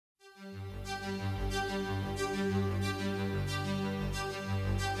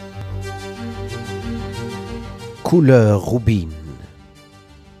Couleur Rubin.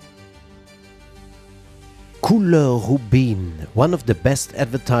 Couleur Rubin, one of the best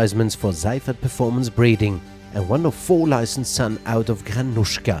advertisements for Seifert performance breeding and one of 4 licensed sons out of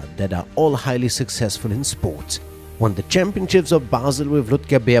Granuschka that are all highly successful in sport. Won the championships of Basel with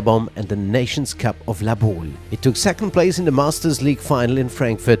Ludger Beerbaum and the Nations Cup of La Baule. It took 2nd place in the Masters League final in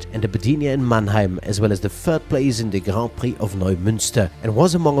Frankfurt and the Bedinia in Mannheim, as well as the 3rd place in the Grand Prix of Neumünster, and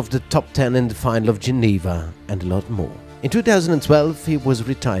was among of the top 10 in the final of Geneva, and a lot more. In 2012 he was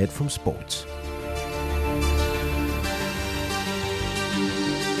retired from sports.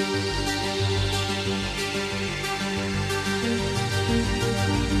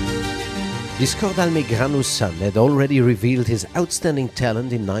 This Cordalme Granu's son had already revealed his outstanding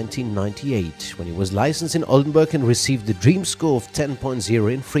talent in 1998 when he was licensed in Oldenburg and received the dream score of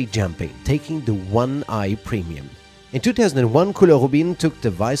 10.0 in free jumping, taking the 1I premium. In 2001, Couleur Rubin took the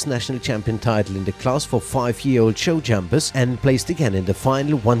vice national champion title in the class for 5-year-old show jumpers and placed again in the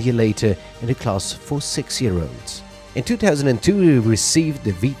final 1 year later in the class for 6-year-olds. In 2002, he received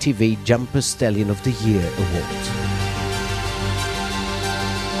the VTV Jumper Stallion of the Year award.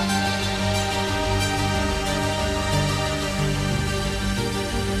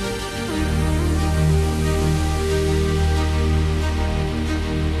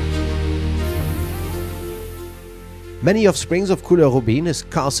 Many offsprings of Couleur Rubin is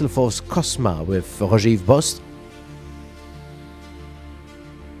Castleforth's Cosma with Roger Bost,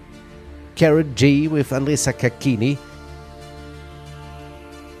 Carrot G with André Sakakini,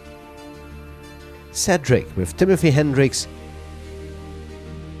 Cedric with Timothy Hendricks,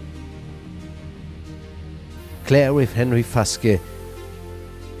 Claire with Henry Faske,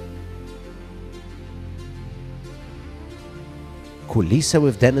 Kulisa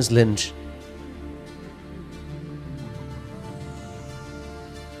with Dennis Lynch,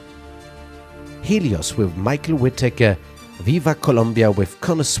 Helios with Michael Whittaker, Viva Colombia with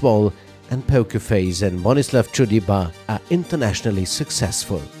Connor Swall, and Pokerface and Monislav Chudiba are internationally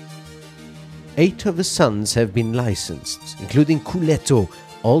successful. 8 of the sons have been licensed, including Culetto,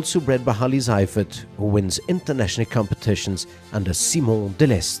 also bred by Harley Seifert, who wins international competitions under Simon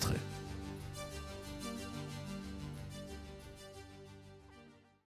Delestre.